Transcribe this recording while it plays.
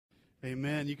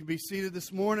Amen. You can be seated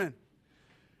this morning.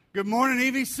 Good morning,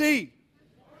 EVC. Good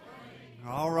morning.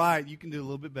 All right, you can do a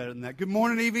little bit better than that. Good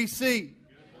morning, EVC.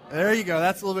 There you go.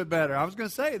 That's a little bit better. I was going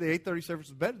to say the 8:30 service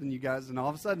was better than you guys, and all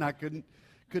of a sudden I couldn't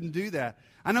do that.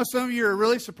 I know some of you are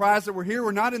really surprised that we're here.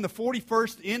 We're not in the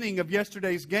 41st inning of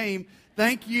yesterday's game.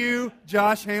 Thank you,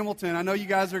 Josh Hamilton. I know you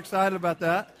guys are excited about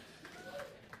that.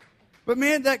 But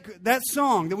man, that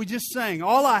song that we just sang,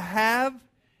 All I Have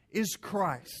is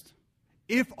Christ.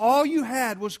 If all you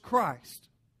had was Christ,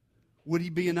 would He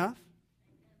be enough?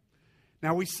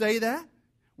 Now we say that,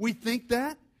 we think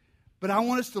that, but I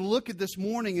want us to look at this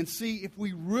morning and see if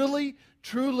we really,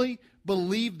 truly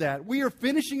believe that. We are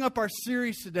finishing up our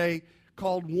series today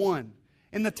called One.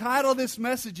 And the title of this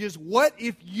message is, What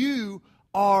If You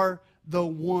Are the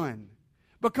One?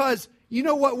 Because you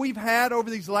know what we've had over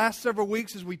these last several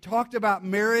weeks as we talked about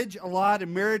marriage a lot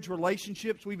and marriage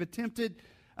relationships. We've attempted,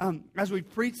 as we've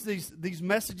preached these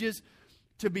messages,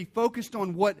 to be focused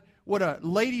on what a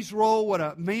lady's role, what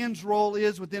a man's role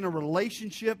is within a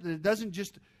relationship, that it doesn't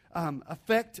just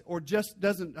affect or just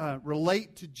doesn't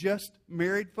relate to just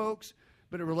married folks,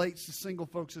 but it relates to single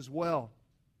folks as well.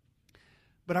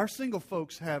 But our single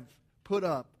folks have put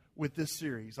up with this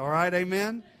series, all right,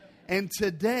 amen? And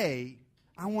today,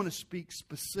 I want to speak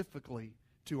specifically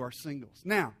to our singles.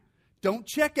 Now, don't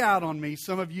check out on me,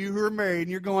 some of you who are married,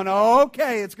 and you're going, oh,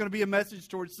 okay, it's going to be a message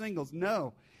towards singles.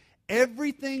 No.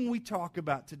 Everything we talk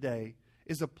about today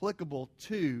is applicable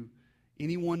to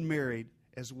anyone married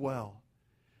as well.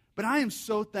 But I am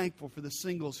so thankful for the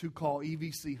singles who call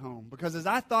EVC home, because as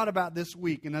I thought about this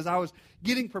week and as I was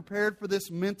getting prepared for this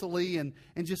mentally and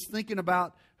just thinking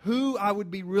about who I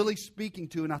would be really speaking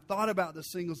to, and I thought about the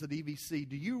singles at EVC,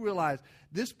 do you realize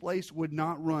this place would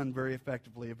not run very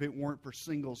effectively if it weren't for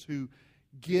singles who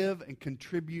give and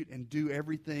contribute and do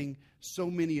everything, so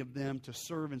many of them, to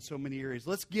serve in so many areas.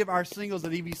 Let's give our singles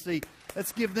at EVC,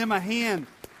 let's give them a hand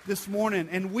this morning.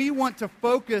 And we want to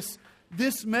focus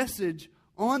this message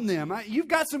on them. You've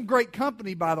got some great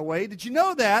company, by the way. Did you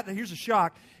know that? Here's a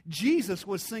shock. Jesus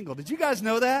was single. Did you guys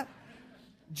know that?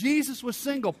 Jesus was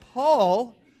single.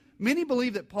 Paul, many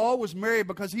believe that Paul was married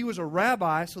because he was a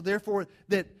rabbi, so therefore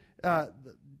that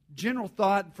general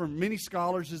thought from many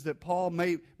scholars is that Paul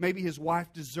maybe his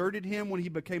wife deserted him when he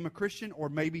became a Christian, or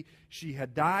maybe she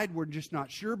had died. We're just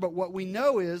not sure. But what we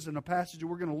know is, in a passage that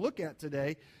we're going to look at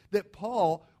today, that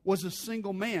Paul was a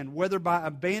single man, whether by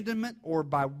abandonment or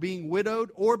by being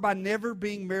widowed or by never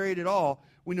being married at all.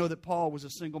 We know that Paul was a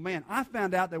single man. I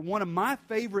found out that one of my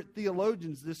favorite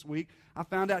theologians this week, I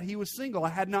found out he was single. I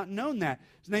had not known that.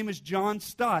 His name is John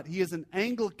Stott. He is an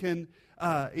Anglican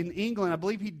in England. I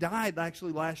believe he died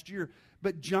actually last year.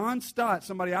 But John Stott,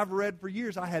 somebody I've read for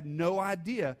years, I had no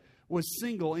idea was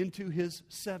single into his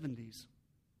 70s.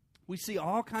 We see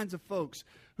all kinds of folks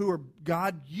who are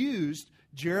God used.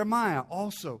 Jeremiah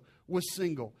also was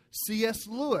single. C.S.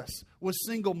 Lewis was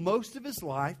single most of his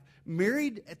life,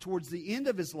 married towards the end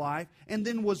of his life, and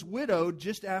then was widowed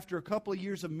just after a couple of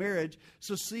years of marriage.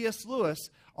 So C.S. Lewis,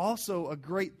 also a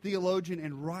great theologian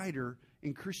and writer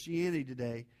in Christianity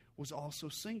today, was also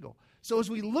single. So as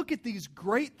we look at these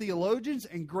great theologians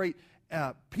and great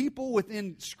people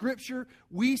within Scripture,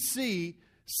 we see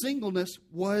singleness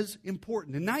was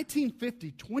important. In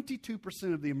 1950,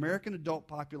 22% of the American adult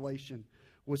population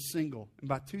was single. And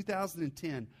by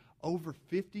 2010, over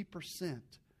 50%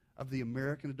 of the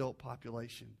American adult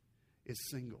population is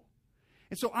single.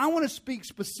 And so I want to speak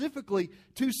specifically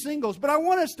to singles, but I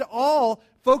want us to all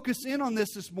focus in on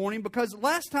this morning, because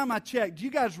last time I checked, do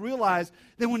you guys realize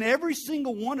that when every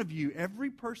single one of you,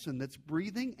 every person that's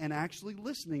breathing and actually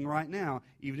listening right now,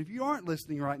 even if you aren't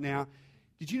listening right now,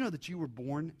 did you know that you were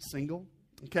born single?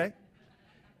 Okay?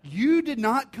 You did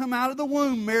not come out of the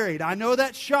womb married. I know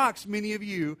that shocks many of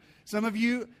you. Some of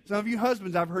you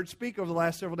husbands I've heard speak over the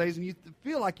last several days, and you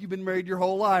feel like you've been married your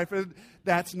whole life. And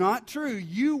that's not true.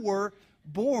 You were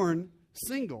born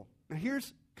single. Now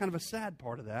here's kind of a sad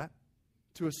part of that,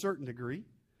 to a certain degree,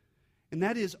 and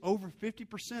that is over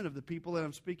 50% of the people that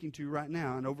I'm speaking to right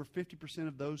now, and over 50%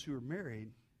 of those who are married,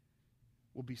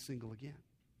 will be single again.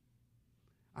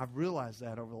 I've realized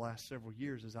that over the last several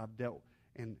years as I've dealt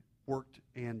and worked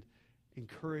and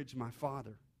encouraged my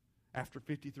father. After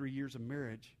 53 years of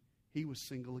marriage, he was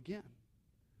single again.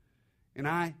 And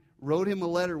I wrote him a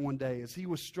letter one day as he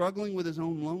was struggling with his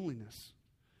own loneliness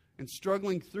and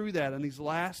struggling through that in these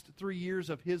last 3 years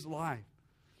of his life.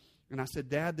 And I said,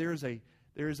 Dad, there is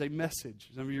a message.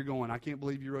 Some of you are going, I can't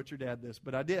believe you wrote your dad this,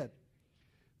 but I did.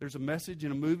 There's a message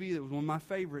in a movie that was one of my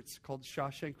favorites called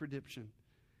Shawshank Redemption.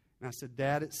 And I said,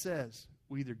 Dad, it says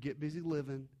we either get busy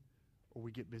living or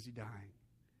we get busy dying.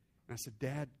 And I said,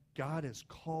 Dad, God has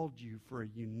called you for a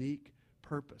unique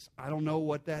purpose. I don't know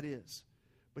what that is,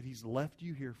 but He's left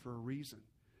you here for a reason.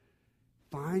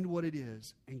 Find what it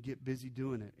is and get busy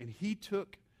doing it. And he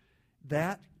took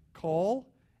that call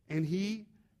and he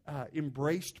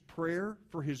embraced prayer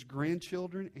for his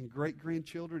grandchildren and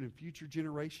great-grandchildren and future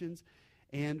generations.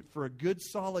 And for a good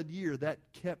solid year, that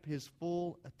kept his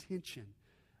full attention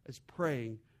as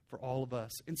praying for all of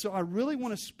us. And so I really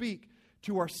want to speak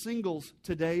to our singles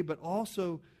today, but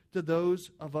also to those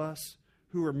of us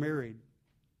who are married.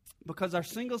 Because our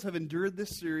singles have endured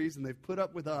this series and they've put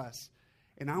up with us.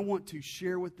 And I want to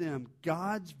share with them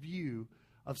God's view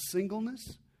of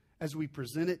singleness as we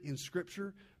present it in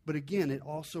Scripture. But again, it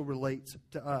also relates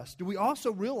to us. Do we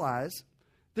also realize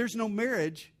there's no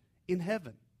marriage in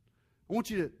heaven? I want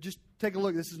you to just take a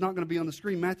look. This is not going to be on the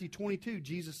screen. Matthew 22,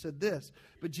 Jesus said this.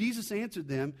 But Jesus answered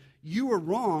them, "You are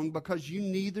wrong because you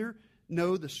neither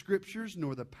know the Scriptures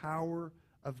nor the power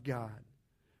of God.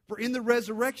 For in the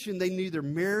resurrection they neither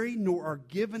marry nor are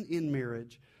given in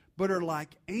marriage, but are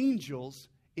like angels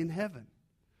in heaven."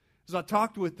 As I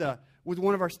talked with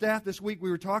one of our staff this week, we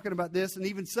were talking about this and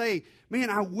even say, man,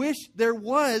 I wish there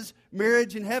was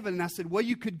marriage in heaven. And I said, well,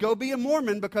 you could go be a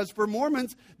Mormon because for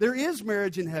Mormons, there is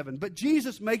marriage in heaven. But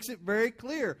Jesus makes it very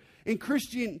clear. In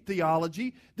Christian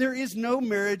theology, there is no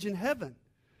marriage in heaven.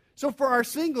 So for our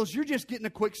singles, you're just getting a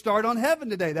quick start on heaven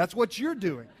today. That's what you're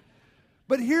doing.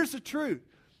 But here's the truth.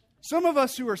 Some of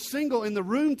us who are single in the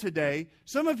room today,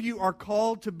 some of you are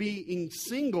called to being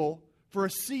single for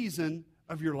a season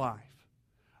of your life.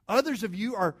 Others of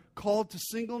you are called to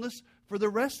singleness for the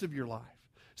rest of your life.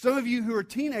 Some of you who are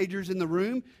teenagers in the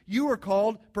room, you are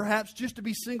called perhaps just to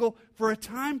be single for a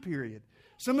time period.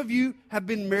 Some of you have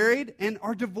been married and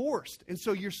are divorced, and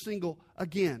so you're single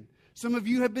again. Some of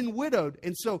you have been widowed,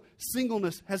 and so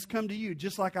singleness has come to you,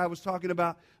 just like I was talking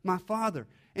about my father.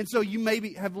 And so you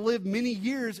maybe have lived many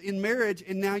years in marriage,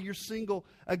 and now you're single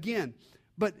again.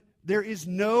 But there is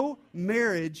no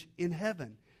marriage in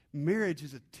heaven. Marriage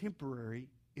is a temporary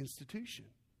institution.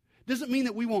 Doesn't mean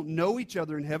that we won't know each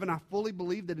other in heaven. I fully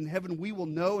believe that in heaven we will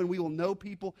know, and we will know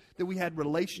people that we had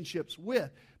relationships with.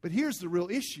 But here's the real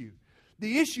issue.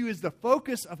 The issue is the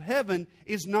focus of heaven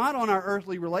is not on our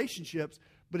earthly relationships,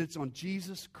 but it's on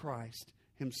Jesus Christ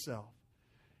Himself.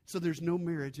 So there's no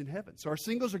marriage in heaven. So our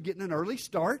singles are getting an early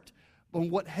start on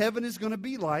what heaven is going to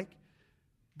be like.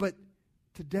 But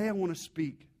today I want to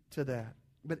speak to that.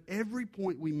 But every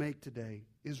point we make today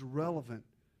is relevant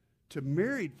to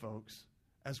married folks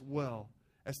as well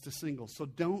as to singles. So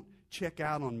don't check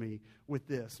out on me with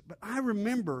this. But I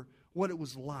remember what it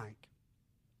was like.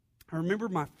 I remember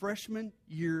my freshman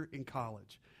year in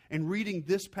college and reading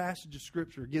this passage of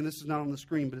Scripture. Again, this is not on the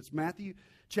screen, but it's Matthew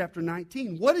chapter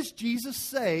 19. What does Jesus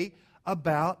say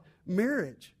about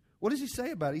marriage? What does He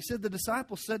say about it? He said, the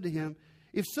disciples said to Him,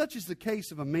 if such is the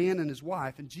case of a man and his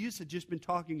wife, and Jesus had just been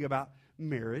talking about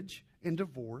marriage and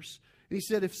divorce, and He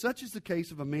said, if such is the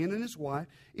case of a man and his wife,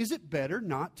 is it better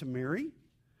not to marry?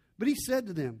 But He said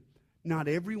to them, not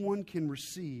everyone can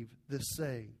receive this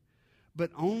saying,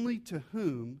 but only to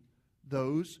whom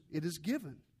those it is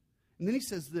given. And then He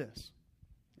says this,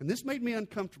 and this made me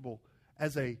uncomfortable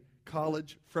as a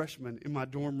college freshman in my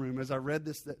dorm room as I read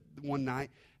this one night,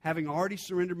 having already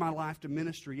surrendered my life to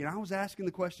ministry. And I was asking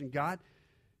the question, God,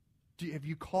 have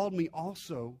you called me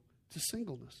also to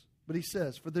singleness? But He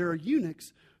says, for there are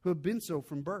eunuchs who have been so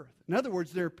from birth. In other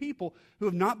words, there are people who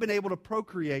have not been able to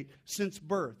procreate since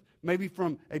birth, maybe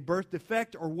from a birth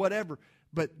defect or whatever.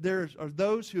 But there are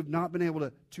those who have not been able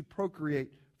to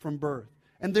procreate from birth.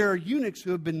 And there are eunuchs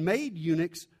who have been made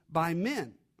eunuchs by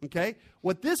men. Okay?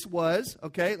 What this was,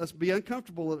 okay, let's be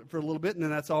uncomfortable for a little bit, and then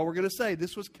that's all we're going to say.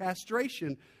 This was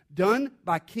castration done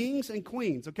by kings and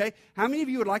queens, okay? How many of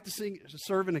you would like to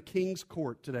serve in a king's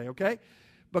court today, okay?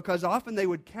 Because often they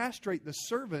would castrate the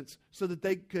servants so that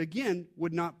they, again,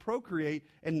 would not procreate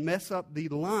and mess up the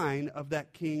line of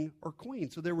that king or queen.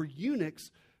 So there were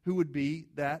eunuchs who would be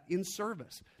that in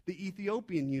service. The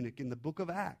Ethiopian eunuch in the book of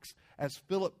Acts, as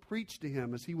Philip preached to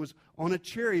him, as he was on a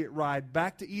chariot ride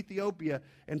back to Ethiopia,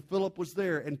 and Philip was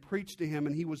there and preached to him,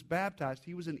 and he was baptized.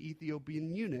 He was an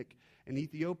Ethiopian eunuch, an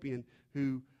Ethiopian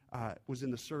who was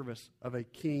in the service of a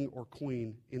king or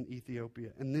queen in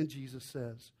Ethiopia. And then Jesus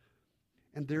says,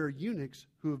 and there are eunuchs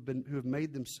who have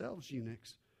made themselves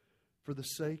eunuchs for the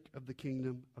sake of the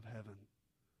kingdom of heaven.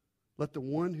 Let the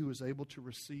one who is able to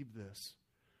receive this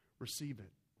receive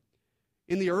it.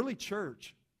 In the early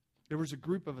church, there was a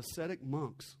group of ascetic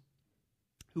monks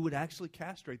who would actually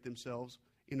castrate themselves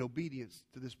in obedience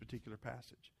to this particular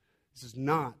passage. This is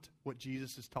not what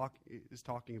Jesus is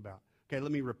talking about. Okay,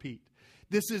 let me repeat.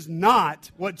 This is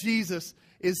not what Jesus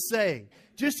is saying.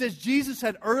 Just as Jesus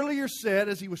had earlier said,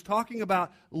 as he was talking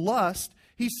about lust,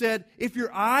 he said, if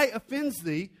your eye offends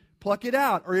thee, pluck it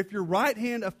out. Or if your right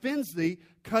hand offends thee,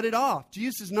 cut it off.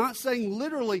 Jesus is not saying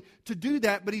literally to do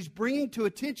that, but he's bringing to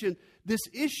attention this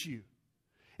issue.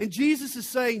 And Jesus is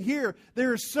saying here,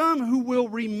 there are some who will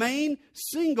remain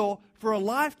single for a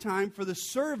lifetime for the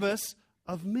service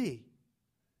of me.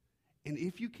 And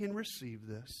if you can receive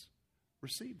this,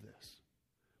 receive this.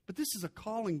 But this is a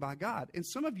calling by God. And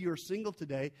some of you are single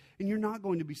today, and you're not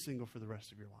going to be single for the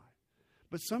rest of your life.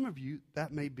 But some of you,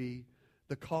 that may be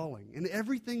the calling. And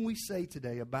everything we say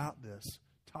today about this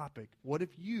topic, what if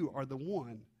you are the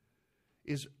one,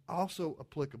 is also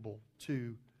applicable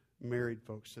to married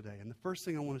folks today. And the first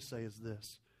thing I want to say is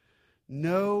this.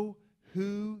 Know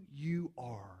who you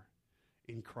are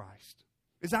in Christ.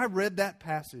 As I read that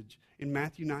passage in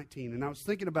Matthew 19, and I was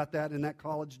thinking about that in that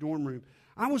college dorm room,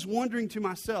 I was wondering to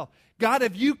myself, God,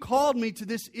 have you called me to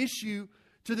this issue,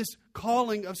 to this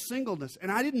calling of singleness?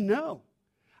 And I didn't know.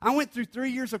 I went through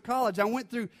 3 years of college. I went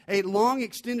through a long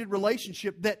extended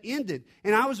relationship that ended.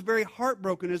 And I was very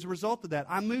heartbroken as a result of that.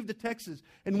 I moved to Texas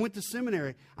and went to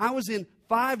seminary. I was in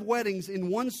 5 weddings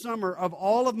in one summer of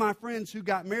all of my friends who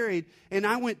got married. And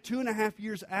I went 2.5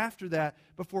 years after that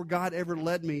before God ever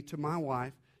led me to my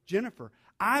wife, Jennifer.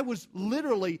 I was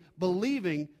literally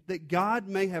believing that God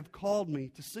may have called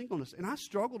me to singleness. And I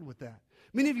struggled with that.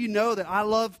 Many of you know that I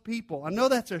love people. I know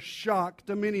that's a shock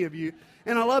to many of you.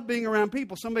 And I love being around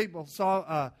people. Some people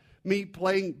saw me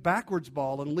playing backwards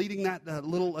ball and leading that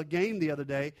little game the other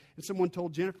day. And someone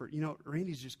told Jennifer, you know,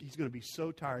 Randy's he's going to be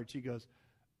so tired. She goes,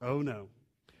 oh no.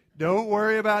 Don't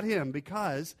worry about him,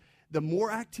 because the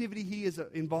more activity he is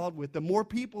involved with, the more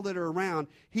people that are around,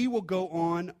 he will go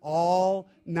on all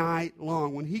night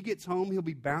long. When he gets home, he'll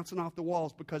be bouncing off the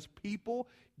walls because people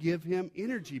give him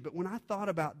energy. But when I thought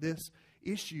about this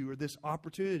issue or this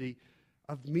opportunity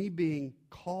of me being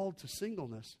called to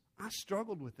singleness, I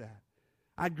struggled with that.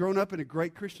 I'd grown up in a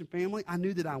great Christian family. I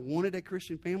knew that I wanted a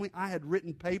Christian family. I had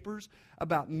written papers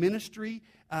about ministry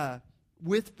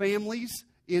with families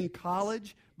in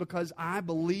college because I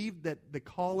believed that the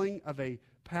calling of a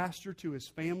pastor to his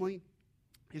family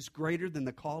is greater than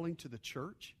the calling to the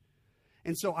church.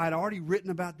 And so I'd already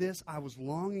written about this. I was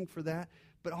longing for that.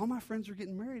 But all my friends were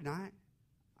getting married, and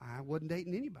I wasn't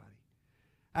dating anybody.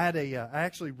 I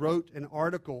actually wrote an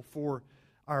article for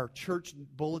our church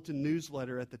bulletin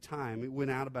newsletter at the time. It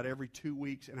went out about every 2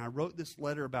 weeks, and I wrote this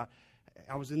letter about,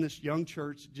 I was in this young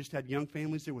church, just had young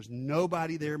families. There was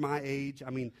nobody there my age. I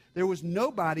mean, there was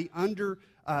nobody under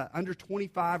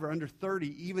 25 or under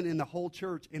 30, even in the whole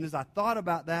church. And as I thought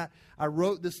about that, I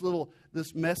wrote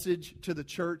this message to the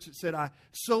church that said, I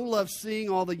so love seeing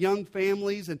all the young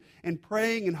families and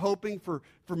praying and hoping for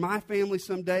my family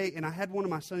someday. And I had one of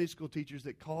my Sunday school teachers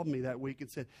that called me that week and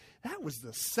said, that was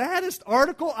the saddest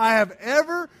article I have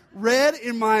ever read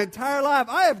in my entire life.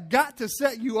 I have got to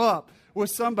set you up with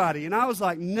somebody. And I was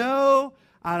like, no,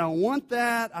 I don't want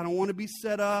that. I don't want to be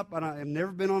set up. I've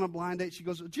never been on a blind date. She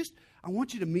goes, I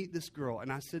want you to meet this girl. And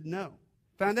I said, no.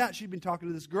 Found out she'd been talking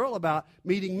to this girl about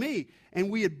meeting me. And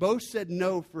we had both said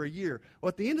no for a year. Well,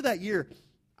 at the end of that year,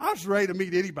 I was ready to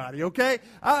meet anybody, okay?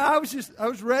 I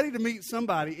was ready to meet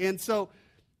somebody. And so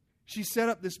she set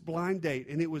up this blind date.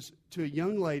 And it was to a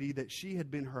young lady that she had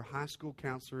been her high school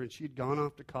counselor. And she had gone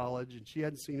off to college. And she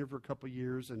hadn't seen her for a couple of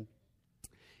years. And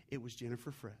it was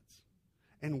Jennifer Fretz.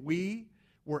 And we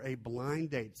were a blind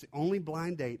date. It's the only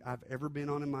blind date I've ever been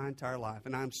on in my entire life.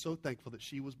 And I'm so thankful that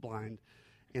she was blind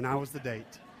and I was the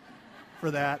date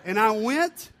for that. And I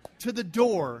went to the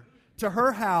door to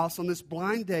her house on this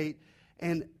blind date,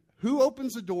 and who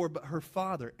opens the door but her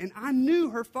father? And I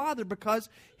knew her father because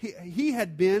he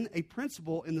had been a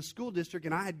principal in the school district,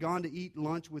 and I had gone to eat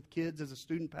lunch with kids as a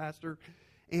student pastor.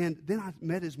 And then I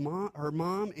met her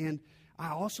mom, and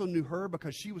I also knew her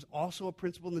because she was also a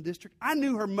principal in the district. I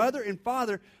knew her mother and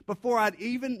father before I'd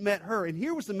even met her. And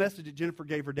here was the message that Jennifer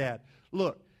gave her dad.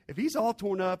 Look, if he's all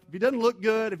torn up, if he doesn't look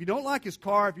good, if you don't like his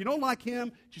car, if you don't like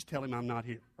him, just tell him I'm not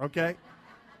here, okay?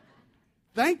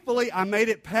 Thankfully, I made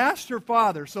it past her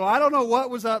father, so I don't know what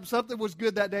was up. Something was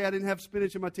good that day. I didn't have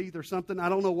spinach in my teeth or something. I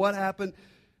don't know what happened,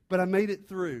 but I made it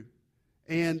through.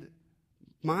 And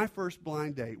my first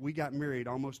blind date, we got married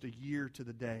almost a year to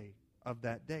the day of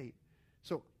that date.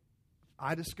 So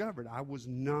I discovered I was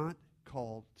not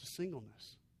called to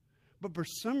singleness. But for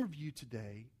some of you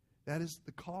today, that is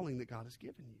the calling that God has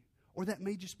given you. Or that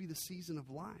may just be the season of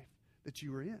life that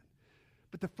you are in.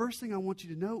 But the first thing I want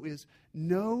you to know is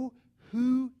know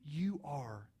who you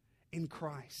are in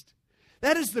Christ.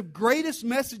 That is the greatest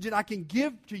message that I can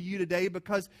give to you today,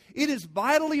 because it is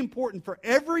vitally important for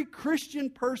every Christian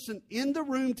person in the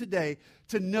room today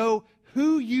to know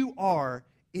who you are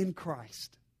in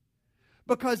Christ.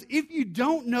 Because if you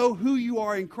don't know who you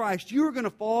are in Christ, you are going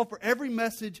to fall for every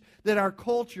message that our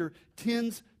culture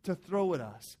tends to throw at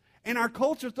us. And our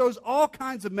culture throws all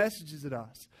kinds of messages at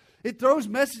us. It throws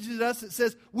messages at us that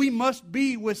says we must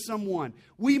be with someone.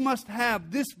 We must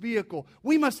have this vehicle.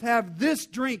 We must have this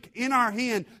drink in our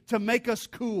hand to make us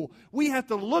cool. We have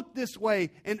to look this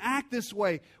way and act this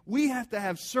way. We have to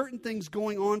have certain things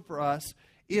going on for us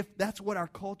if that's what our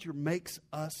culture makes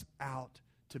us out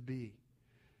to be.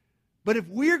 But if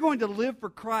we're going to live for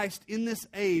Christ in this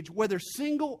age, whether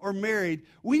single or married,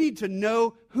 we need to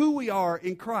know who we are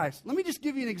in Christ. Let me just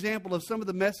give you an example of some of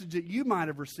the message that you might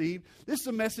have received. This is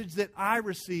a message that I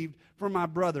received from my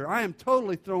brother. I am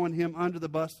totally throwing him under the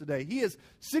bus today. He is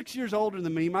 6 years older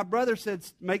than me. My brother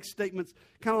makes statements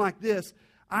kind of like this: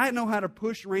 I know how to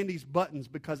push Randy's buttons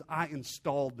because I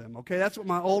installed them. Okay, that's what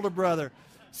my older brother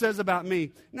says about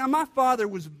me. Now, my father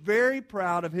was very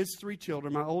proud of his 3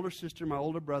 children, my older sister, my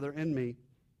older brother, and me.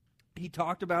 He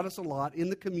talked about us a lot in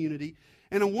the community.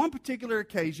 And on one particular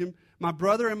occasion, my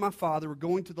brother and my father were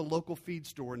going to the local feed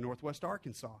store in Northwest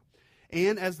Arkansas.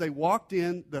 And as they walked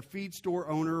in, the feed store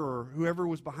owner or whoever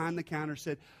was behind the counter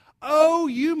said, "Oh,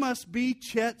 you must be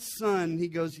Chet's son." He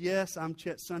goes, "Yes, I'm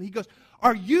Chet's son." He goes,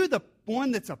 "Are you the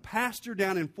one that's a pastor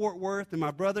down in Fort Worth?" And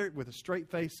my brother, with a straight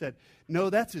face, said, "No,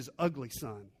 that's his ugly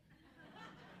son.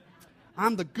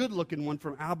 I'm the good-looking one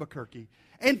from Albuquerque."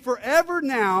 And forever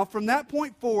now, from that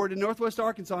point forward in Northwest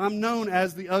Arkansas, I'm known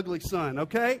as the ugly son,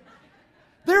 okay?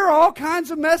 There are all kinds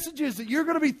of messages that you're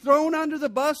going to be thrown under the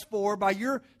bus for by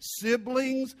your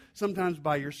siblings, sometimes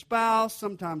by your spouse,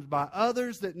 sometimes by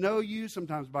others that know you,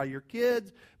 sometimes by your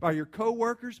kids, by your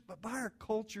coworkers, but by our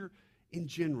culture in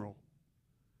general.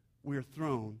 We are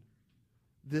thrown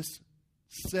this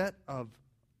set of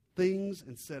things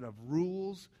and set of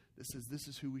rules that says this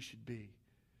is who we should be.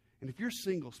 And if you're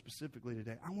single specifically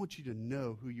today, I want you to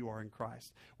know who you are in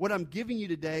Christ. What I'm giving you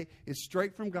today is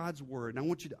straight from God's Word, and I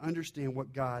want you to understand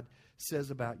what God says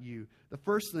about you. The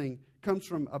first thing comes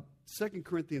from 2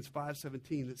 Corinthians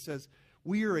 5:17 that says,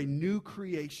 we are a new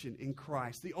creation in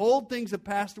Christ. The old things have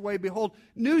passed away. Behold,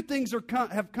 new things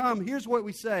have come. Here's what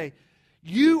we say: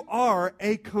 you are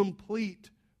a complete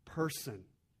person.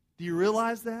 Do you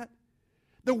realize that?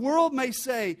 The world may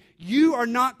say, you are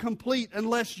not complete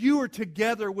unless you are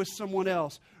together with someone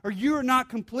else. Or you are not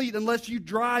complete unless you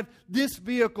drive this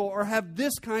vehicle or have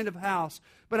this kind of house.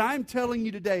 But I'm telling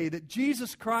you today that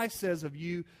Jesus Christ says of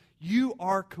you, you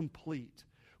are complete.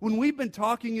 When we've been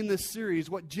talking in this series,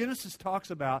 what Genesis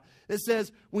talks about, it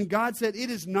says, when God said,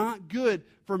 it is not good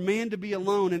for man to be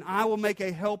alone, and I will make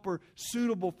a helper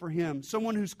suitable for him,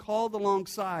 someone who's called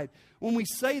alongside. When we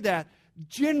say that,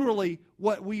 generally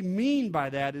what we mean by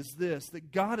that is this,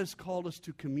 that God has called us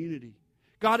to community.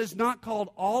 God has not called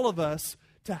all of us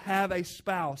to have a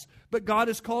spouse, but God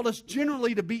has called us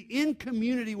generally to be in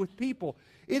community with people.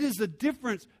 It is the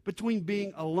difference between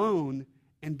being alone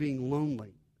and being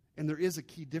lonely. And there is a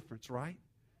key difference, right?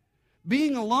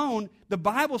 Being alone, the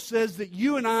Bible says that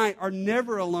you and I are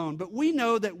never alone. But we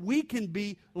know that we can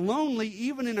be lonely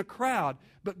even in a crowd.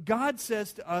 But God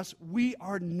says to us, we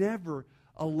are never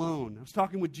alone. I was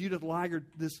talking with Judith Liger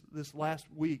this last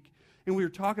week, and we were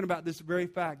talking about this very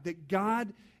fact, that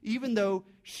God, even though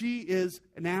she is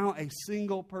now a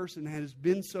single person and has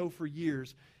been so for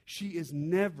years, she is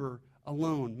never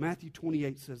alone. Matthew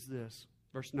 28 says this,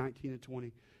 verse 19 and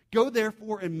 20. Go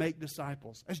therefore and make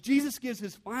disciples. As Jesus gives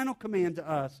his final command to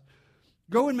us,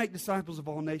 go and make disciples of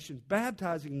all nations,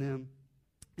 baptizing them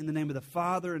in the name of the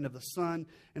Father and of the Son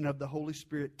and of the Holy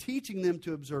Spirit, teaching them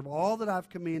to observe all that I've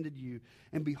commanded you.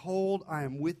 And behold, I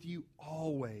am with you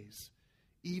always,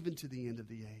 even to the end of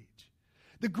the age.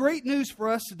 The great news for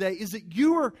us today is that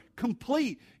you are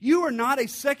complete. You are not a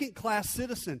second-class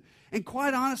citizen. And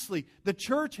quite honestly, the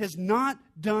church has not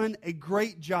done a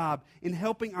great job in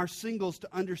helping our singles to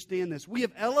understand this. We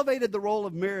have elevated the role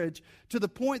of marriage to the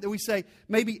point that we say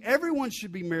maybe everyone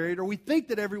should be married, or we think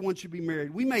that everyone should be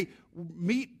married. We may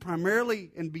meet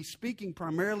primarily and be speaking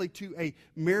primarily to a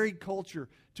married culture,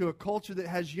 to a culture that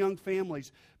has young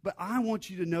families. But I want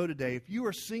you to know today, if you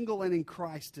are single and in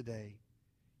Christ today,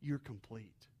 you're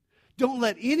complete. Don't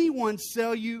let anyone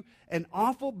sell you an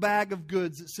awful bag of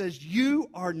goods that says you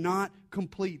are not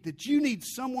complete, that you need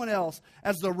someone else.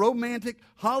 As the romantic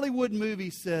Hollywood movie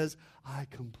says, I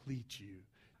complete you.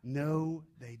 No,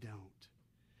 they don't.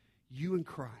 You in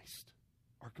Christ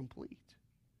are complete.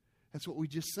 That's what we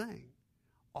just sang.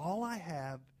 All I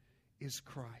have is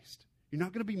Christ. You're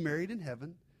not going to be married in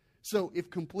heaven. So if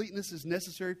completeness is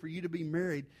necessary for you to be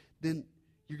married, then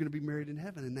you're going to be married in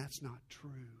heaven, and that's not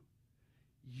true.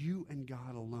 You and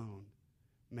God alone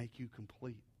make you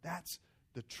complete. That's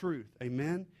the truth.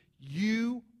 Amen?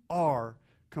 You are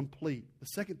complete. The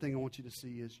second thing I want you to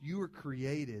see is you are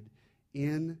created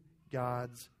in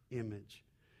God's image.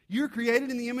 You're created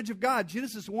in the image of God.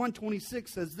 Genesis 1:26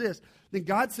 says this. Then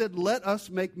God said, let us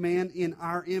make man in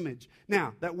our image.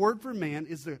 Now, that word for man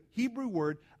is the Hebrew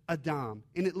word Adam,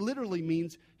 and it literally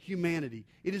means humanity.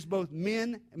 It is both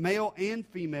men, male and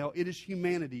female. It is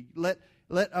humanity. Let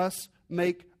us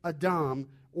make Adam,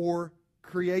 or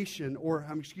creation, or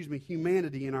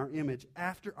humanity in our image,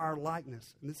 after our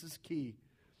likeness. And this is key.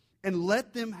 And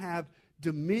let them have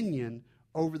dominion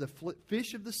over the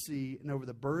fish of the sea, and over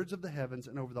the birds of the heavens,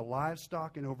 and over the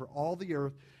livestock, and over all the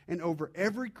earth, and over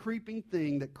every creeping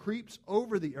thing that creeps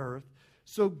over the earth.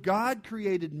 So God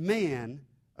created man,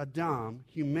 Adam,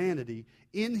 humanity,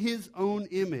 in his own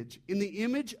image. In the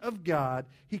image of God,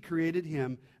 he created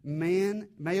him. Man,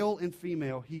 male and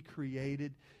female, he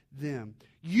created them.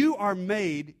 You are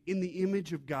made in the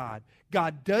image of God.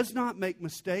 God does not make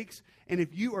mistakes. And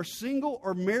if you are single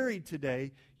or married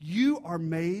today, you are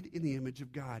made in the image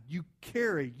of God. You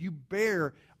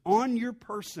bear on your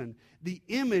person the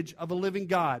image of a living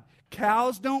God.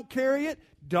 Cows don't carry it.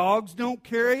 Dogs don't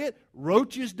carry it.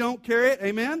 Roaches don't carry it.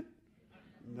 Amen?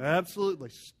 Absolutely.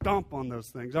 Stomp on those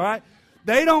things, all right?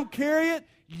 They don't carry it.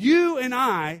 You and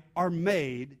I are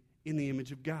made in the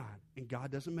image of God. And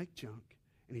God doesn't make junk,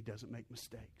 and he doesn't make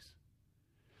mistakes.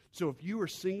 So if you are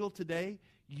single today,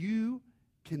 you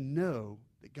can know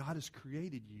that God has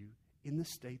created you in the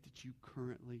state that you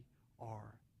currently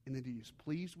are, and that he is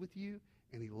pleased with you,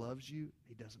 and he loves you, and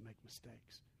he doesn't make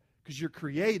mistakes. Because you're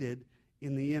created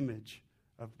in the image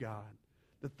of God.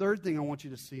 The third thing I want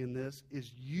you to see in this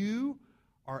is you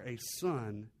are a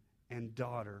son and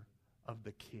daughter of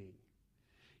the King.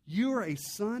 You are a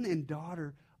son and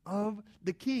daughter of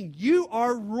the King. You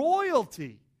are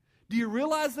royalty. Do you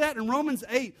realize that? In Romans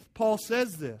 8, Paul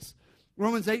says this.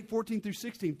 Romans 8, 14 through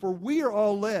 16. For we are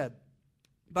all led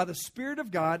by the Spirit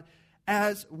of God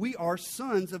as we are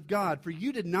sons of God. For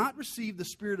you did not receive the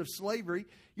spirit of slavery.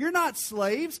 You're not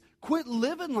slaves. Quit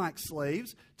living like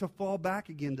slaves to fall back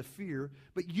again to fear.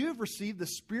 But you have received the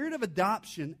spirit of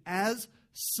adoption as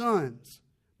sons,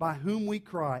 by whom we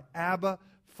cry, Abba,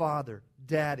 Father,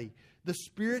 Daddy. The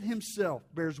Spirit himself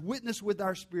bears witness with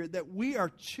our spirit that we are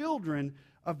children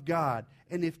of God.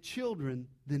 And if children,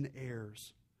 then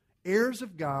heirs. Heirs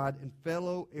of God and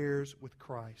fellow heirs with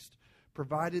Christ,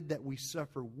 provided that we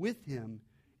suffer with him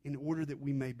in order that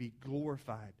we may be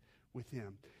glorified with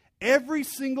him. Every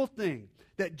single thing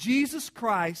that Jesus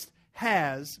Christ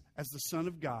has as the Son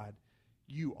of God,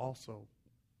 you also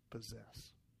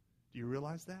possess. Do you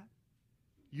realize that?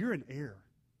 You're an heir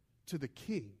to the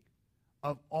King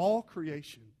of all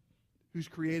creation, who's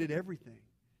created everything.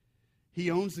 He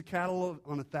owns the cattle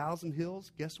on 1,000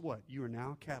 hills. Guess what? You are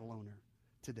now a cattle owner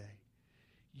today.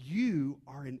 You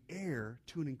are an heir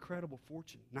to an incredible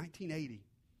fortune. 1980,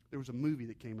 there was a movie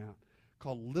that came out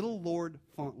called Little Lord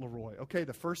Fauntleroy. Okay,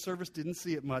 the first service didn't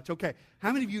see it much. Okay,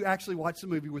 how many of you actually watched the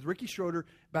movie with Ricky Schroeder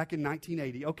back in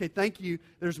 1980? Okay, thank you.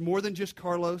 There's more than just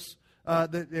Carlos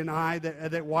and I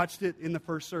that watched it in the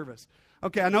first service.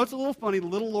 Okay, I know it's a little funny,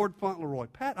 Little Lord Fauntleroy.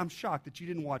 Pat, I'm shocked that you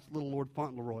didn't watch Little Lord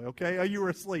Fauntleroy, okay? Oh, you were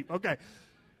asleep. Okay.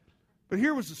 But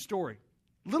here was the story.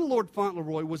 Little Lord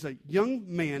Fauntleroy was a young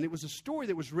man. It was a story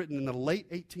that was written in the late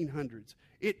 1800s.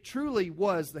 It truly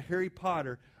was the Harry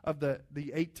Potter of the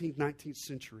 18th, 19th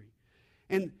century.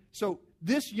 And so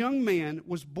this young man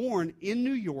was born in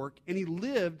New York, and he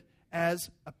lived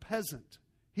as a peasant.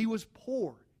 He was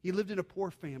poor. He lived in a poor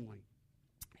family.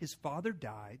 His father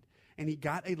died, and he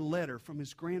got a letter from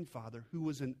his grandfather, who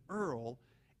was an earl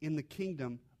in the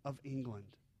kingdom of England.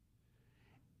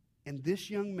 And this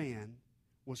young man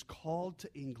was called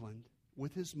to England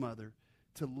with his mother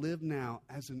to live now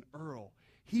as an earl.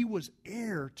 He was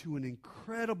heir to an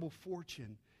incredible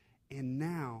fortune, and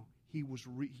now he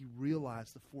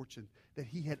realized the fortune that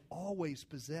he had always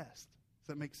possessed. Does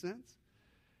that make sense?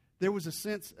 There was a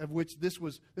sense of which this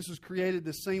was created,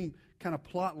 the same kind of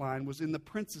plot line was in the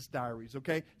Princess Diaries,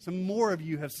 okay? Some more of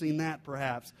you have seen that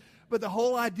perhaps. But the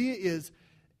whole idea is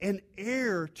an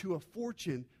heir to a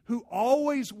fortune who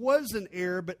always was an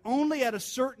heir, but only at a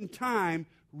certain time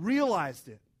realized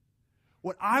it.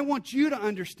 What I want you to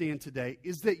understand today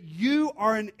is that you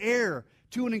are an heir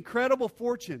to an incredible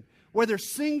fortune. Whether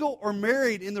single or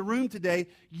married in the room today,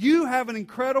 you have an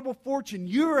incredible fortune.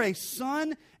 You are a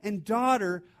son and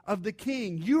daughter of the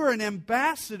King. You are an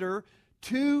ambassador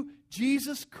to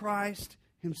Jesus Christ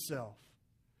himself.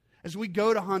 as we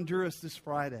go to Honduras this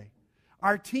Friday.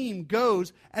 Our team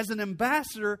goes as an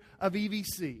ambassador of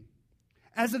EVC,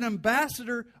 as an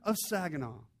ambassador of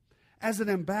Saginaw, as an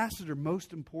ambassador,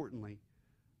 most importantly,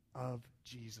 of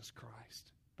Jesus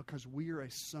Christ, because we are a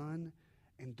son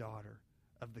and daughter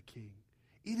of the King.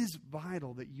 It is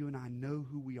vital that you and I know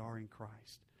who we are in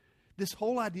Christ. This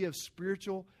whole idea of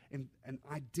spiritual and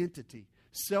identity,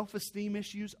 self-esteem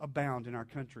issues abound in our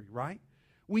country, right?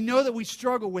 We know that we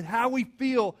struggle with how we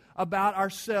feel about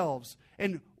ourselves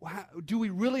and do we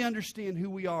really understand who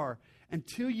we are.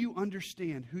 Until you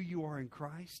understand who you are in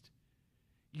Christ,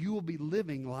 you will be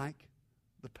living like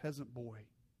the peasant boy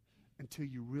until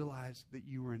you realize that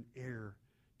you are an heir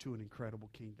to an incredible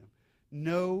kingdom.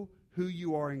 Know who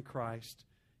you are in Christ.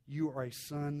 You are a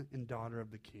son and daughter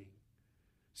of the King.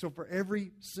 So for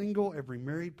every single, every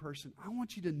married person, I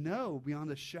want you to know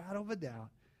beyond a shadow of a doubt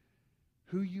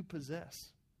who you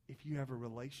possess if you have a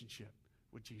relationship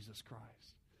with Jesus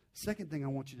Christ. Second thing I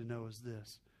want you to know is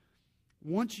this.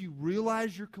 Once you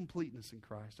realize your completeness in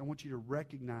Christ, I want you to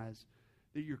recognize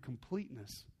that your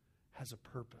completeness has a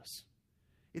purpose.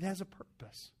 It has a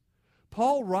purpose.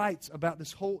 Paul writes about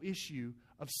this whole issue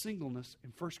of singleness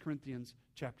in 1 Corinthians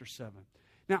chapter 7.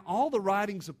 Now, all the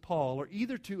writings of Paul are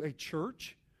either to a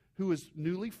church who is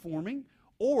newly forming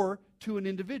or to an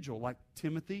individual like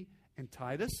Timothy and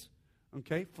Titus,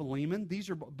 okay, Philemon. These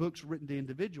are books written to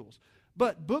individuals.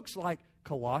 But books like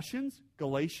Colossians,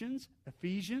 Galatians,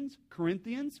 Ephesians,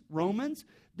 Corinthians, Romans,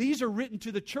 these are written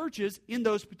to the churches in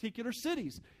those particular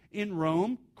cities. In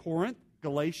Rome, Corinth,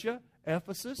 Galatia,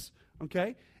 Ephesus,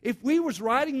 okay? If we was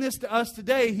writing this to us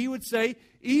today, he would say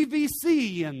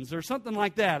EVCians or something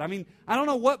like that. I mean, I don't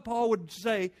know what Paul would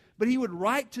say, but he would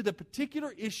write to the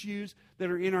particular issues that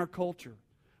are in our culture.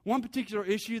 One particular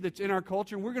issue that's in our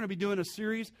culture, and we're going to be doing a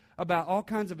series about all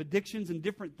kinds of addictions and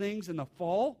different things in the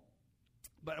fall.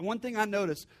 But one thing I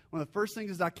noticed, one of the first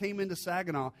things as I came into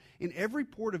Saginaw, in every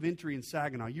port of entry in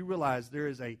Saginaw, you realize there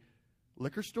is a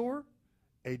liquor store,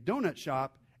 a donut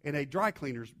shop, and a dry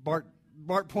cleaners. Bart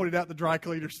pointed out the dry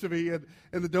cleaners to me and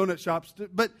the donut shops.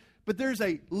 But there's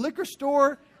a liquor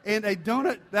store and a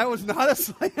donut. That was not a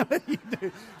slam.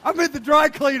 I meant the dry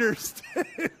cleaners.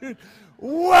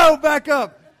 Whoa, back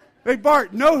up. Hey,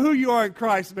 Bart, know who you are in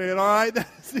Christ, man, all right?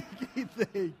 That's the key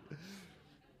thing.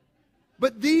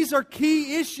 But these are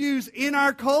key issues in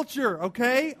our culture,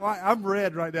 okay? I'm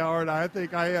red right now, aren't I? I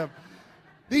think I am.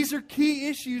 These are key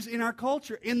issues in our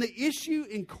culture. And the issue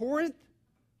in Corinth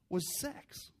was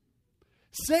sex.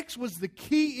 Sex was the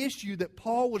key issue that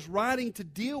Paul was writing to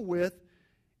deal with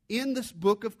in this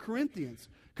book of Corinthians.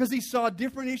 Because he saw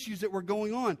different issues that were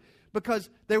going on. Because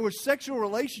there were sexual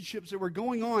relationships that were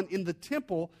going on in the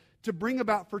temple to bring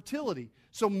about fertility.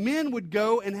 So men would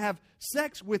go and have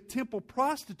sex with temple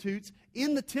prostitutes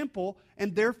in the temple,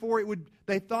 and therefore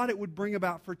they thought it would bring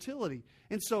about fertility.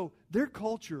 And so their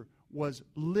culture was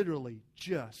literally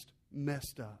just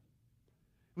messed up.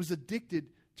 It was addicted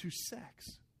to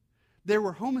sex. There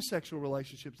were homosexual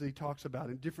relationships that he talks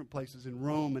about in different places in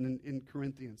Rome and in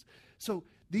Corinthians. So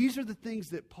these are the things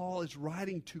that Paul is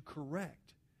writing to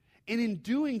correct. And in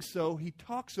doing so, he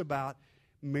talks about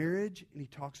marriage and he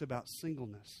talks about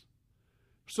singleness.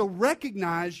 So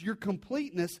recognize your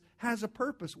completeness has a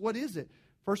purpose. What is it?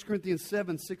 1 Corinthians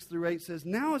 7, 6 through 8 says,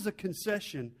 "Now as a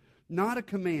concession, not a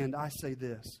command, I say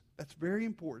this." That's very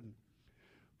important.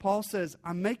 Paul says,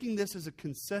 I'm making this as a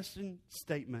concession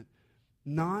statement,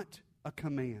 not a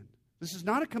command. This is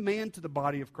not a command to the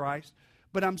body of Christ,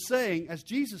 but I'm saying, as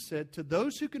Jesus said, to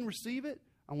those who can receive it,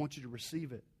 I want you to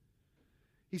receive it.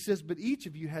 He says, but each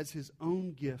of you has his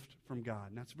own gift from God.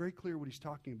 And that's very clear what he's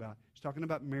talking about. He's talking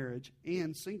about marriage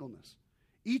and singleness.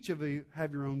 Each of you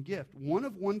have your own gift, one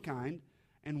of one kind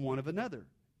and one of another.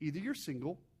 Either you're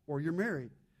single or you're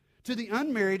married. To the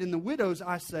unmarried and the widows,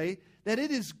 I say that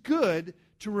it is good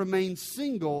to remain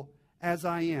single as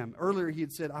I am. Earlier he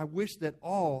had said, I wish that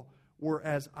all were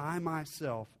as I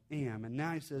myself am. And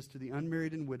now he says, to the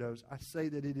unmarried and widows, I say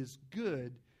that it is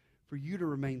good for you to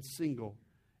remain single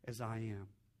as I am.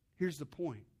 Here's the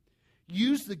point.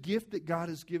 Use the gift that God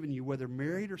has given you, whether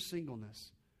married or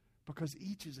singleness, because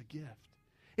each is a gift.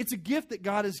 It's a gift that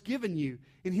God has given you.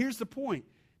 And here's the point.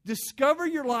 Discover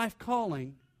your life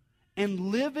calling and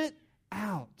live it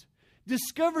out.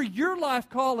 Discover your life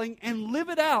calling and live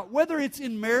it out, whether it's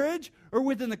in marriage or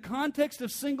within the context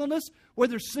of singleness,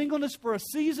 whether singleness for a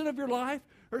season of your life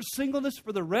or singleness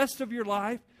for the rest of your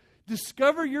life.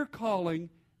 Discover your calling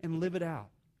and live it out.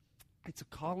 It's a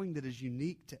calling that is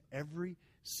unique to every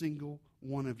single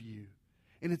one of you.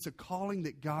 And it's a calling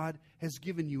that God has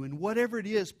given you. And whatever it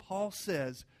is, Paul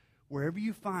says, wherever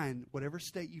you find, whatever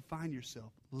state you find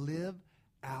yourself, live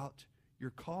out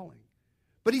your calling.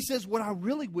 But he says, what I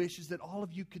really wish is that all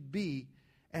of you could be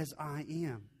as I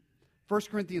am. 1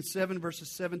 Corinthians 7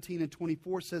 verses 17 and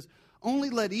 24 says, only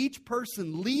let each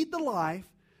person lead the life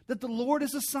that the Lord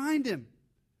has assigned him.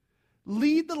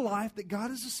 Lead the life that God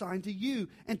has assigned to you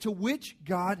and to which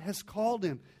God has called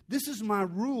him. This is my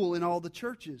rule in all the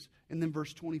churches. And then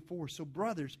verse 24, so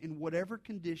brothers, in whatever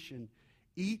condition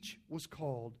each was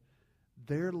called,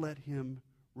 there let him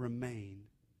remain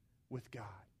with God.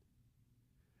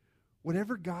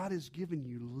 Whatever God has given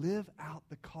you, live out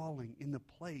the calling in the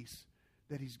place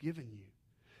that he's given you.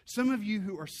 Some of you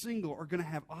who are single are going to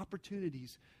have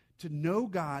opportunities to know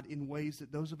God in ways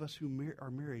that those of us who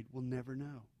are married will never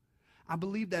know. I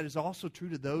believe that is also true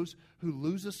to those who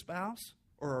lose a spouse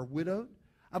or are widowed.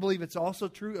 I believe it's also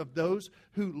true of those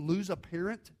who lose a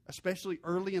parent, especially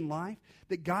early in life,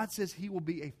 that God says he will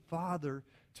be a father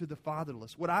to the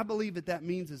fatherless. What I believe that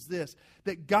means is this,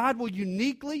 that God will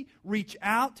uniquely reach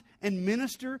out and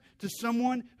minister to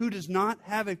someone who does not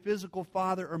have a physical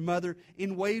father or mother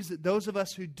in ways that those of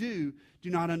us who do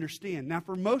not understand. Now,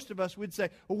 for most of us, we'd say,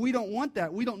 well, we don't want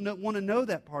that. We don't want to know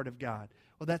that part of God.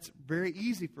 Well, that's very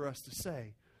easy for us to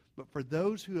say. But for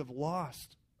those who have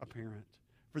lost a parent,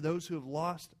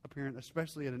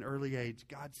 especially at an early age,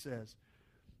 God says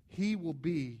he will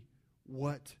be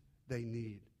what they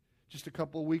need. Just a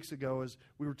couple of weeks ago, as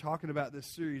we were talking about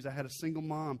this series, I had a single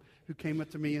mom who came up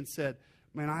to me and said,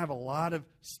 man, I have a lot of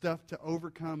stuff to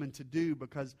overcome and to do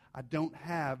because I don't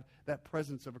have that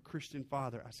presence of a Christian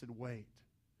father. I said, wait,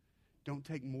 don't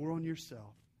take more on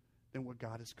yourself than what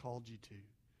God has called you to.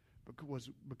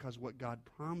 Because what God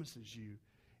promises you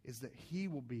is that he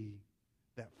will be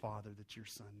that father that your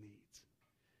son needs.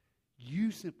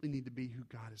 You simply need to be who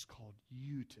God has called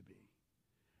you to be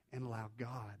and allow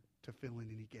God to fill in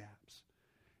any gaps.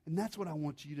 And that's what I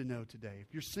want you to know today.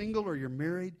 If you're single or you're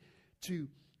married, to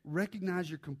recognize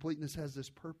your completeness has this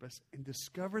purpose and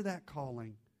discover that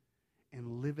calling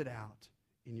and live it out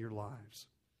in your lives.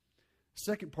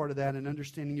 Second part of that, and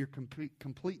understanding your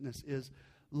completeness, is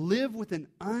live with an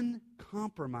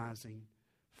uncompromising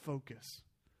focus.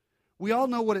 We all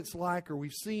know what it's like, or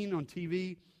we've seen on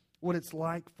TV what it's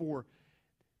like for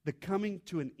the coming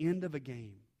to an end of a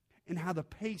game and how the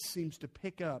pace seems to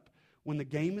pick up when the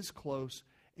game is close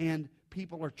and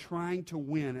people are trying to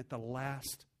win at the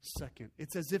last second.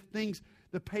 It's as if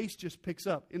the pace just picks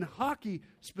up. In hockey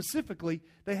specifically,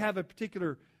 they have a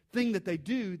particular thing that they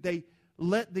do. They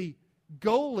let the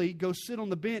goalie go sit on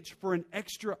the bench for an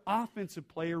extra offensive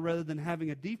player rather than having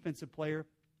a defensive player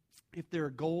if they're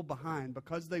a goal behind,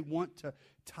 because they want to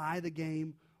tie the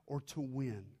game or to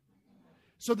win.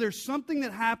 So there's something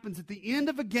that happens at the end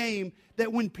of a game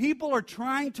that when people are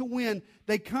trying to win,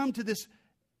 they come to this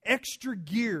extra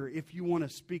gear, if you want to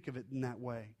speak of it in that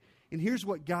way. And here's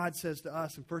what God says to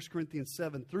us in 1 Corinthians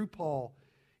 7 through Paul.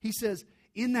 He says,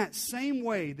 in that same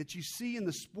way that you see in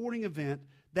the sporting event,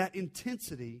 that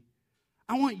intensity,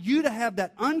 I want you to have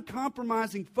that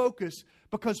uncompromising focus,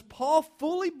 because Paul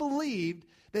fully believed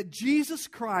that Jesus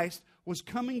Christ was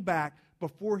coming back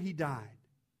before he died.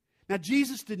 Now,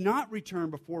 Jesus did not return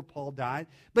before Paul died,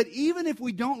 but even if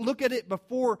we don't look at it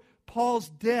before Paul's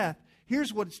death,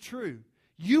 here's what's true.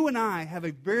 You and I have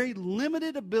a very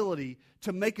limited ability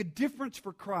to make a difference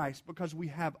for Christ because we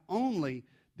have only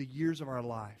the years of our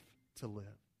life to live.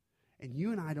 And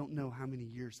you and I don't know how many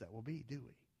years that will be, do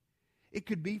we? It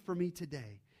could be for me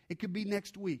today. It could be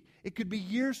next week. It could be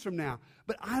years from now.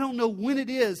 But I don't know when it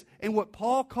is. And what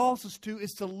Paul calls us to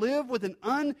is to live with an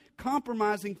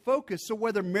uncompromising focus. So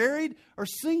whether married or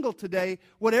single today,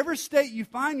 whatever state you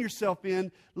find yourself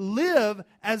in, live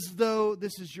as though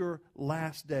this is your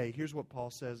last day. Here's what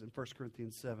Paul says in 1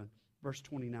 Corinthians 7, verse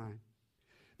 29.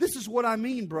 This is what I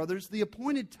mean, brothers. The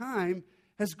appointed time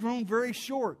has grown very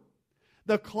short.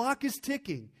 The clock is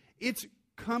ticking. It's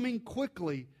coming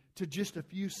quickly to just a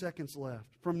few seconds left.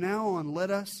 From now on,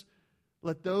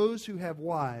 let those who have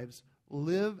wives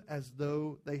live as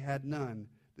though they had none.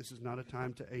 This is not a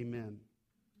time to amen.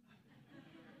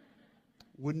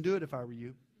 Wouldn't do it if I were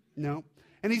you. No.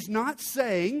 And he's not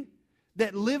saying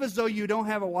that live as though you don't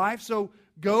have a wife, so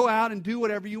go out and do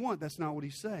whatever you want. That's not what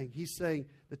he's saying. He's saying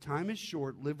the time is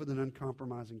short, live with an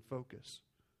uncompromising focus.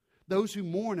 Those who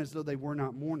mourn as though they were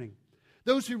not mourning.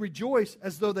 Those who rejoice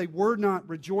as though they were not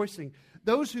rejoicing.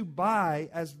 Those who buy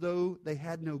as though they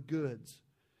had no goods.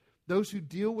 Those who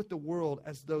deal with the world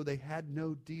as though they had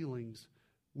no dealings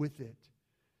with it.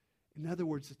 In other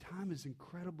words, the time is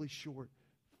incredibly short.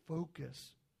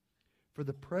 Focus. For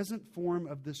the present form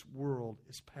of this world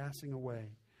is passing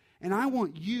away. And I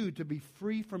want you to be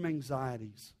free from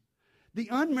anxieties. The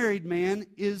unmarried man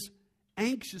is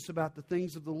anxious about the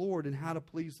things of the Lord and how to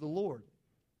please the Lord.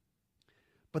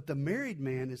 But the married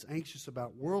man is anxious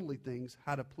about worldly things,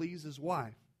 how to please his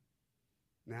wife.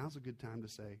 Now's a good time to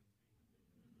say,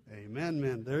 amen,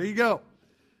 men. There you go.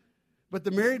 But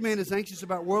the married man is anxious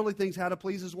about worldly things, how to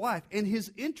please his wife. And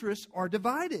his interests are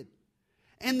divided.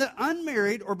 And the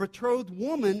unmarried or betrothed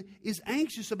woman is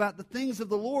anxious about the things of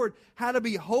the Lord, how to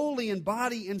be holy in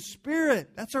body and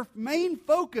spirit. That's our main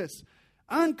focus,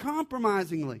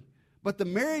 uncompromisingly. But the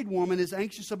married woman is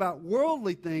anxious about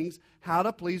worldly things, how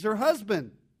to please her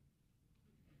husband.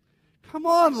 Come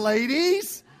on,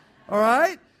 ladies. All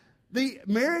right? The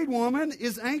married woman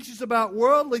is anxious about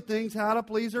worldly things, how to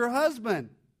please her husband.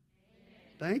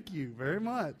 Thank you very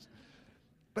much.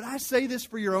 But I say this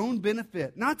for your own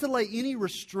benefit, not to lay any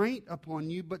restraint upon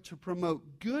you, but to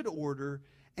promote good order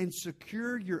and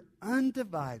secure your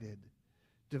undivided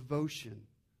devotion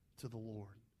to the Lord.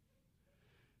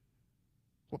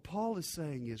 What Paul is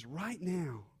saying is right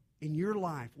now in your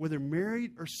life, whether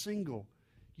married or single,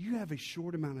 you have a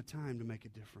short amount of time to make a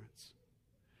difference.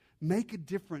 Make a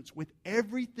difference with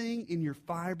everything in your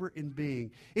fiber and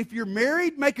being. If you're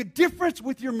married, make a difference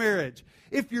with your marriage.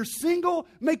 If you're single,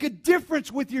 make a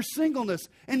difference with your singleness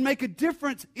and make a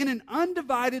difference in an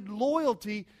undivided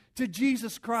loyalty to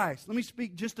Jesus Christ. Let me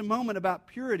speak just a moment about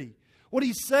purity. What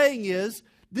he's saying is,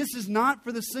 this is not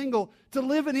for the single to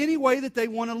live in any way that they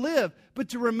want to live, but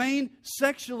to remain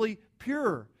sexually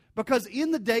pure. Because in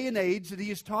the day and age that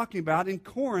he is talking about in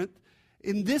Corinth,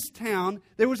 in this town,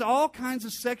 there was all kinds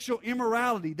of sexual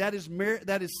immorality. That is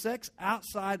sex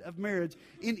outside of marriage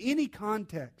in any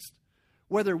context.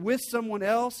 Whether with someone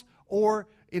else or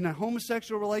in a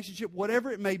homosexual relationship,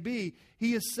 whatever it may be,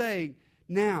 he is saying,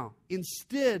 now,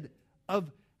 instead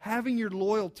of having your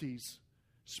loyalties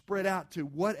spread out to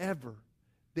whatever,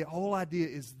 the whole idea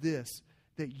is this,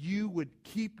 that you would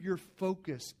keep your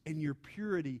focus and your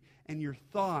purity and your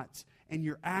thoughts and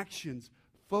your actions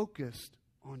focused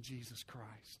on Jesus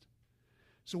Christ.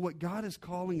 So what God is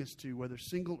calling us to, whether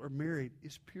single or married,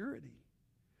 is purity.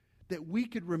 That we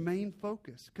could remain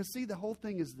focused. Because see, the whole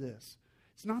thing is this.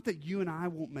 It's not that you and I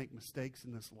won't make mistakes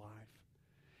in this life.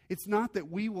 It's not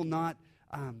that we will not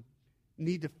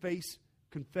need to face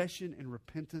confession and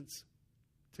repentance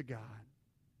to God.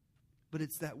 But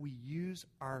it's that we use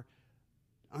our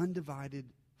undivided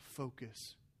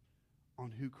focus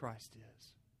on who Christ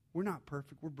is. We're not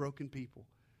perfect. We're broken people.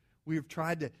 We have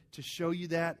tried to show you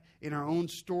that in our own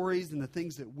stories and the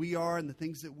things that we are and the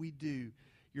things that we do.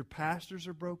 Your pastors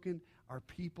are broken. Our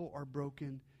people are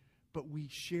broken. But we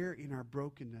share in our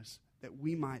brokenness that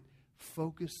we might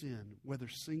focus in, whether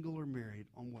single or married,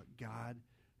 on what God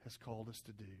has called us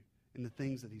to do and the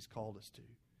things that He's called us to.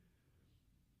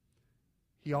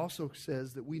 He also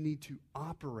says that we need to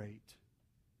operate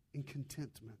in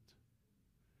contentment.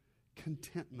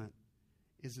 Contentment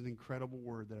is an incredible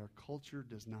word that our culture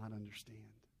does not understand.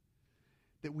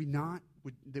 That we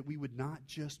would not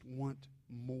just want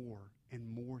more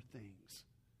and more things,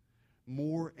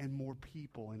 more and more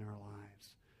people in our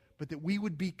lives, but that we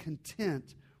would be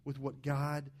content with what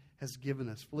God has given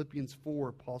us. Philippians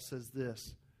 4, Paul says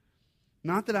this,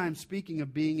 not that I am speaking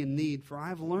of being in need, for I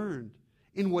have learned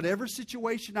in whatever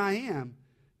situation I am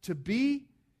to be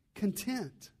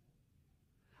content.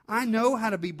 I know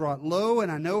how to be brought low,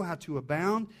 and I know how to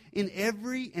abound. In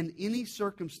every and any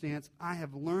circumstance, I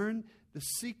have learned the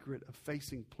secret of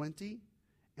facing plenty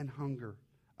and hunger,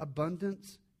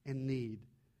 abundance and need.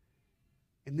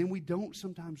 And then we don't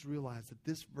sometimes realize that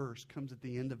this verse comes at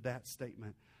the end of that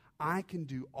statement. I can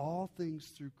do all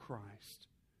things through Christ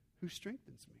who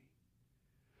strengthens me.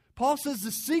 Paul says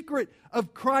the secret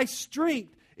of Christ's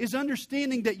strength is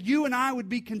understanding that you and I would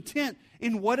be content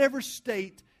in whatever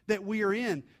state that we are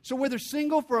in. So whether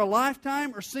single for a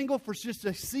lifetime or single for just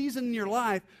a season in your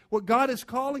life, what God is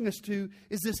calling us to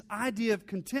is this idea of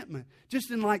contentment.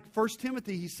 Just in like 1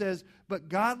 Timothy, he says, but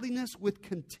godliness with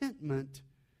contentment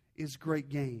is great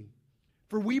gain.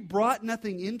 For we brought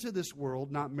nothing into this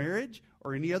world, not marriage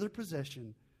or any other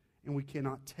possession, and we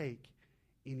cannot take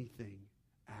anything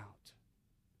out.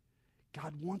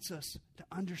 God wants us to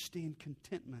understand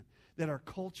contentment that our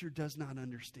culture does not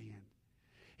understand.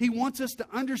 He wants us to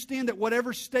understand that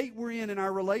whatever state we're in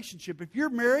our relationship, if you're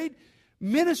married,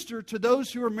 minister to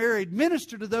those who are married.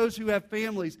 Minister to those who have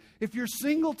families. If you're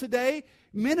single today,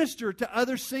 minister to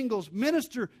other singles.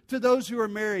 Minister to those who are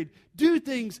married. Do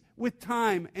things with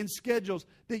time and schedules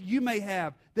that you may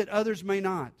have that others may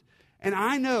not. And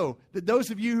I know that those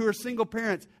of you who are single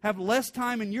parents have less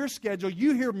time in your schedule.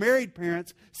 You hear married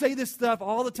parents say this stuff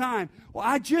all the time. Well,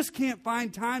 I just can't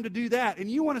find time to do that. And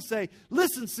you want to say,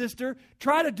 listen, sister,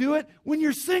 try to do it when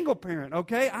you're single parent,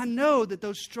 okay? I know that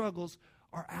those struggles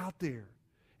are out there.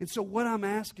 And so what I'm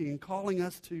asking and calling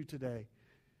us to today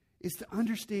is to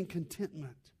understand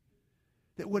contentment.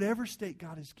 That whatever state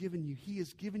God has given you, He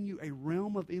has given you a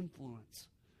realm of influence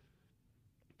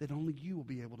that only you will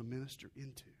be able to minister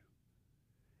into.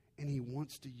 And He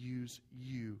wants to use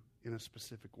you in a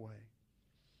specific way.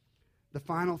 The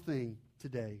final thing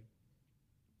today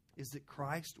is that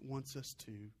Christ wants us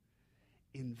to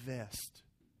invest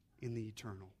in the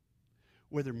eternal.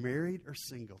 Whether married or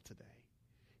single today,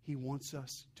 He wants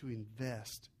us to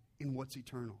invest in what's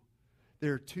eternal.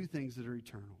 There are two things that are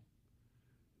eternal: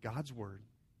 God's Word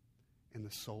and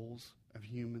the souls of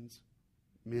humans,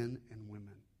 men and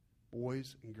women,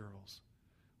 boys and girls.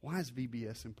 Why is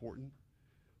VBS important?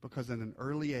 Because at an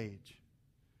early age,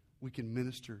 we can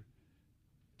minister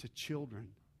to children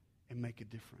and make a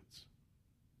difference.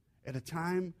 At a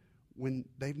time when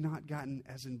they've not gotten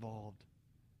as involved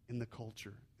in the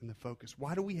culture and the focus.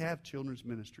 Why do we have children's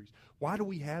ministries? Why do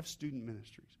we have student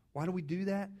ministries? Why do we do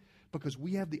that? Because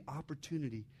we have the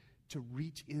opportunity to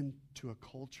reach into a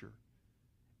culture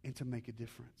and to make a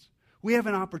difference. We have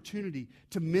an opportunity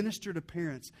to minister to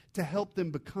parents, to help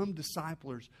them become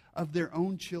disciplers of their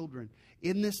own children.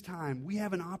 In this time, we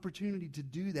have an opportunity to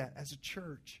do that as a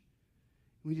church.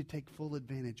 We need to take full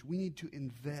advantage. We need to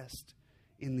invest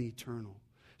in the eternal.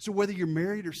 So whether you're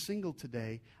married or single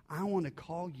today, I want to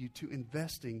call you to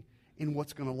investing in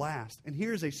what's going to last. And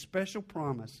here's a special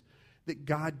promise that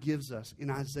God gives us in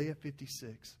Isaiah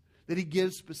 56, that He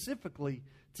gives specifically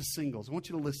to singles. I want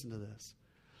you to listen to this.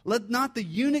 Let not the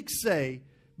eunuch say,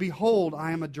 behold,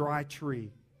 I am a dry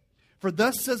tree. For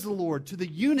thus says the Lord, to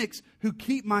the eunuchs who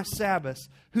keep my Sabbaths,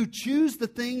 who choose the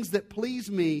things that please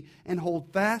me and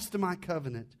hold fast to my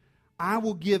covenant, I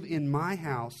will give in my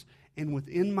house and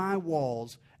within my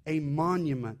walls a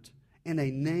monument and a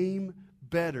name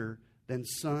better than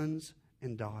sons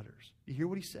and daughters. You hear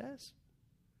what He says?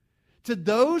 To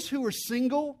those who are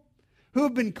single, who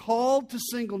have been called to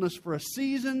singleness for a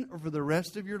season or for the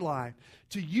rest of your life,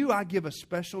 to you I give a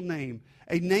special name,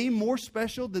 a name more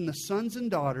special than the sons and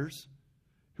daughters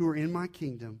who are in my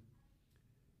kingdom,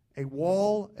 a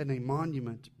wall and a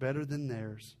monument better than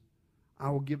theirs. I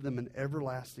will give them an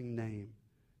everlasting name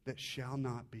that shall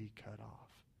not be cut off.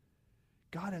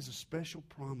 God has a special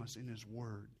promise in His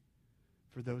Word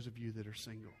for those of you that are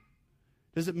single.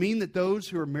 Does it mean that those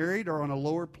who are married are on a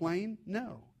lower plane?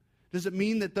 No. Does it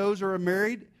mean that those who are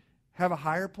married have a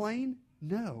higher plane?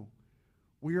 No.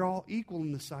 We are all equal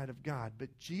in the sight of God.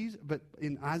 But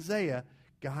in Isaiah,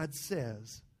 God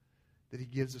says that He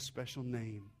gives a special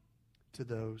name to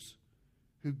those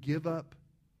who give up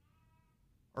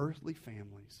earthly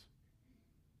families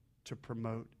to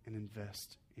promote and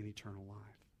invest in eternal life.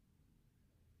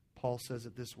 Paul says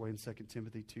it this way in 2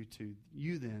 Timothy 2:2.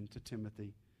 You then, to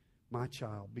Timothy, my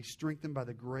child, be strengthened by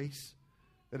the grace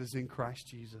that is in Christ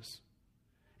Jesus.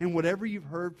 And whatever you've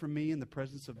heard from me in the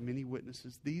presence of many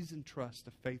witnesses, these entrust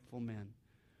to faithful men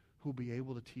who will be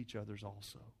able to teach others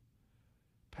also.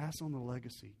 Pass on the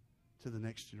legacy to the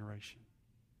next generation.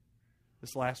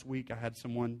 This last week, I had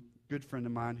someone, good friend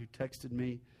of mine, who texted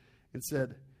me and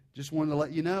said, just wanted to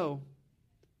let you know,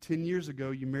 10 years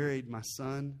ago, you married my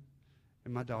son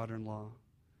and my daughter-in-law.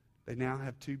 They now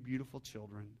have 2 beautiful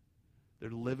children.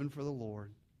 They're living for the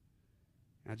Lord.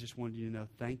 And I just wanted you to know,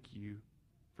 thank you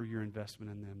for your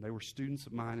investment in them. They were students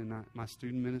of mine in my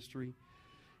student ministry.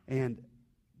 And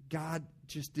God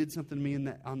just did something to me in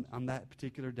that, on that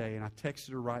particular day. And I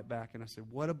texted her right back and I said,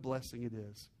 what a blessing it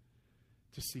is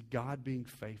to see God being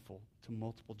faithful to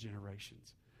multiple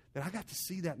generations. That I got to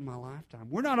see that in my lifetime.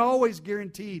 We're not always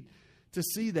guaranteed to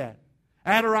see that.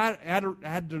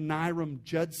 Adoniram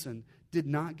Judson did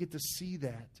not get to see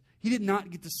that. He did not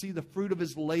get to see the fruit of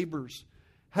his labors.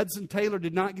 Hudson Taylor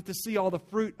did not get to see all the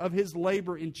fruit of his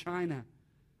labor in China.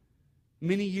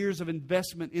 Many years of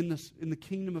investment in the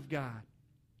kingdom of God.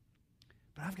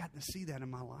 But I've gotten to see that in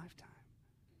my lifetime.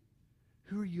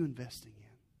 Who are you investing in?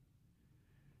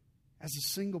 As a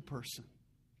single person,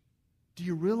 do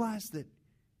you realize that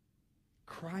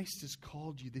Christ has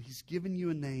called you, that He's given you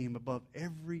a name above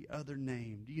every other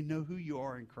name? Do you know who you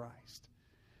are in Christ?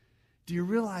 Do you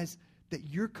realize that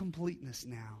your completeness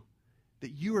now,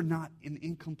 that you are not an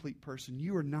incomplete person,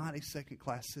 you are not a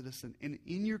second-class citizen, and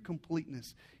in your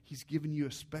completeness, He's given you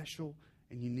a special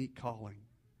and unique calling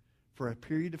for a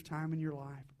period of time in your life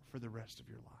or for the rest of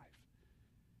your life.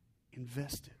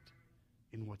 Invest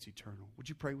it in what's eternal. Would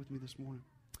you pray with me this morning?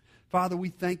 Father, we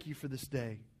thank you for this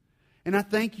day. And I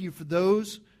thank you for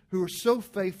those who are so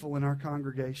faithful in our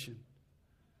congregation,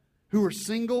 who are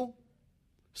single,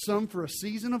 some for a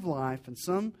season of life, and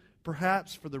some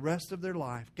perhaps for the rest of their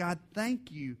life. God,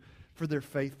 thank you for their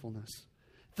faithfulness.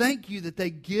 Thank you that they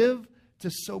give to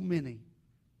so many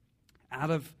out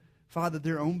of, Father,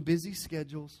 their own busy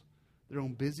schedules, their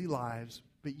own busy lives,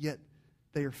 but yet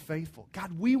they are faithful.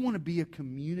 God, we want to be a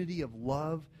community of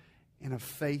love and of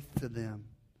faith to them.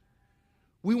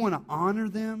 We want to honor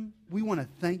them. We want to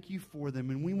thank you for them.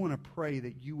 And we want to pray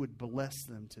that you would bless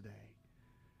them today.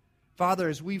 Father,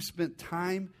 as we've spent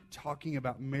time talking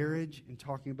about marriage and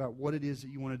talking about what it is that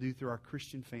you want to do through our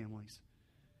Christian families,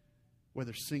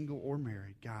 whether single or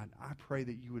married, God, I pray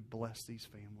that you would bless these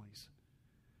families.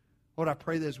 Lord, I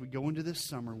pray that as we go into this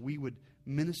summer, we would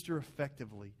minister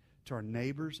effectively to our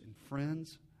neighbors and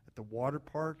friends at the water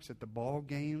parks, at the ball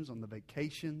games, on the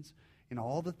vacations, and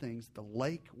all the things, the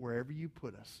lake, wherever you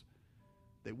put us,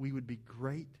 that we would be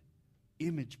great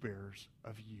image bearers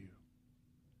of you.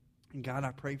 And God,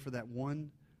 I pray for that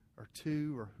one or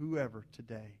two or whoever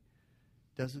today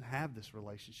doesn't have this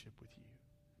relationship with you.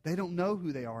 They don't know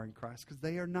who they are in Christ because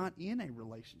they are not in a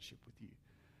relationship with you.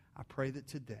 I pray that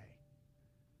today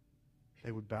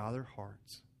they would bow their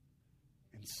hearts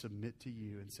and submit to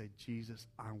you and say, Jesus,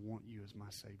 I want you as my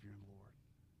Savior and Lord.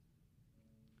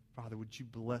 Father, would you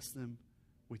bless them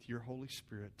with your Holy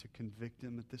Spirit to convict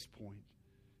them at this point,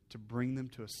 to bring them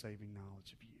to a saving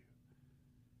knowledge of you.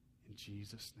 In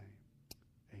Jesus' name,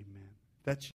 amen. That's